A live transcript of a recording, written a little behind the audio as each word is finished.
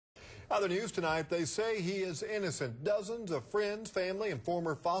Other news tonight, they say he is innocent. Dozens of friends, family, and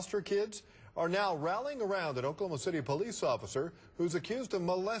former foster kids are now rallying around an Oklahoma City police officer who's accused of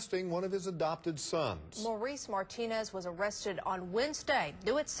molesting one of his adopted sons. Maurice Martinez was arrested on Wednesday.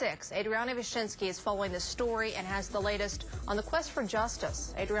 Due at 6, Adriana Vishinsky is following this story and has the latest on the quest for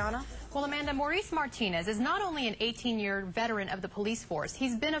justice. Adriana? Well, Amanda, Maurice Martinez is not only an 18-year veteran of the police force.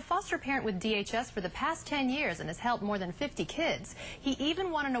 He's been a foster parent with DHS for the past 10 years and has helped more than 50 kids. He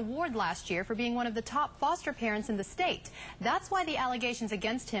even won an award last year for being one of the top foster parents in the state. That's why the allegations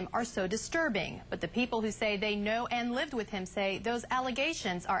against him are so disturbing. But the people who say they know and lived with him say those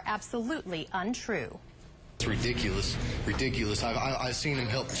allegations are absolutely untrue. It's ridiculous, ridiculous. I've seen him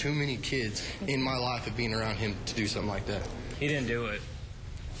help too many kids in my life of being around him to do something like that. He didn't do it.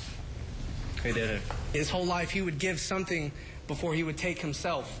 He didn't. His whole life he would give something before he would take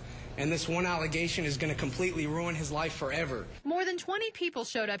himself. And this one allegation is going to completely ruin his life forever. More than 20 people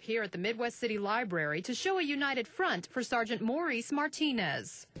showed up here at the Midwest City Library to show a united front for Sergeant Maurice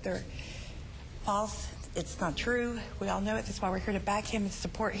Martinez. They're false. It's not true. We all know it. That's why we're here to back him and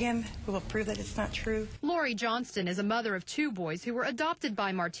support him. We will prove that it's not true. Lori Johnston is a mother of 2 boys who were adopted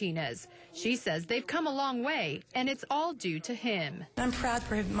by Martinez. She says they've come a long way, and it's all due to him. I'm proud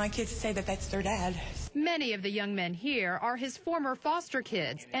for my kids to say that that's their dad. Many of the young men here are his former foster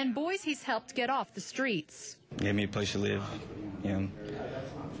kids and boys he's helped get off the streets. Gave me a place to live,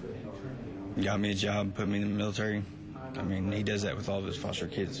 got me a job, put me in the military. I mean, he does that with all of his foster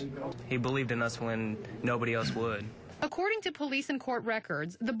kids. He believed in us when nobody else would. According to police and court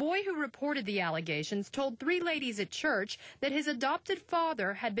records, the boy who reported the allegations told 3 ladies at church that his adopted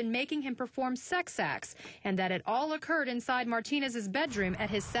father had been making him perform sex acts and that it all occurred inside Martinez's bedroom at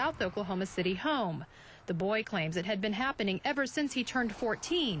his South Oklahoma City home. The boy claims it had been happening ever since he turned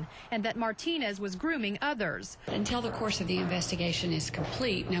 14 and that Martinez was grooming others. Until the course of the investigation is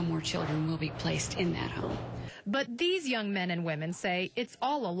complete, no more children will be placed in that home. But these young men and women say it's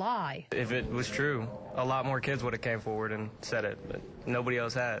all a lie. If it was true, a lot more kids would have came forward and said it, but nobody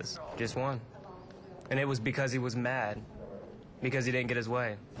else has, just one. And it was because he was mad, because he didn't get his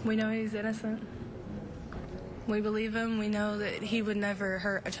way. We know he's innocent. We believe him. We know that he would never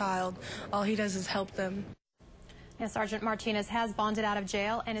hurt a child. All he does is help them. Yes, Sergeant Martinez has bonded out of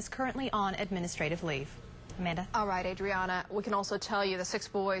jail and is currently on administrative leave. Amanda? All right, Adriana. We can also tell you the 6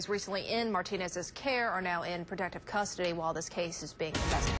 boys recently in Martinez's care are now in protective custody while this case is being investigated.